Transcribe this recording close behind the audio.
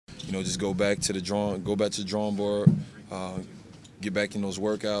just go back to the drawing board, get back in those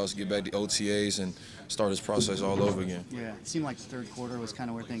workouts, get back to OTAs, and start this process all over again. Yeah, it seemed like the third quarter was kind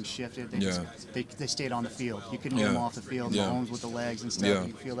of where things shifted. They stayed on the field. You couldn't get them off the field. Mahomes with the legs and stuff.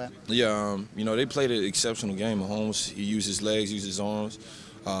 You feel that? Yeah, they played an exceptional game. Mahomes, he used his legs, used his arms,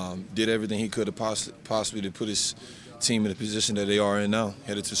 did everything he could to possibly to put his team in the position that they are in now,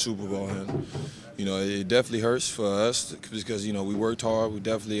 headed to Super Bowl. And it definitely hurts for us because we worked hard. We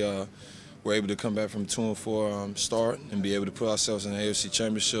definitely were able to come back from 2-4 start and be able to put ourselves in the AFC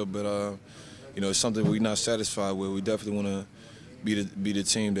Championship. But it's something we're not satisfied with. We definitely want to be the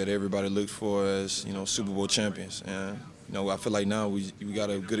team that everybody looked for as Super Bowl champions. And I feel like now we got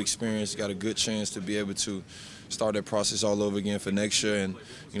a good experience, got a good chance to be able to start that process all over again for next year, and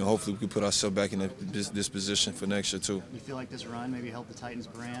hopefully we can put ourselves back in this position for next year too. You feel like this run maybe helped the Titans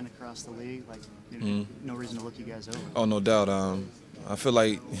brand across the league? Like, no reason to look you guys over. Oh, no doubt. I feel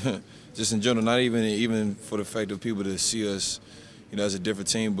like just in general, not even for the fact of people to see us, as a different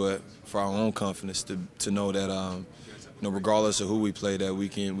team, but for our own confidence to know that, regardless of who we play, that we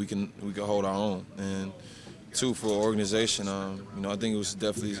can hold our own. And two, for organization, I think it was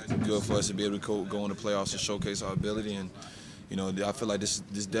definitely good for us to be able to go in the playoffs and showcase our ability. And I feel like this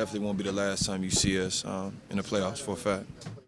definitely won't be the last time you see us in the playoffs for a fact.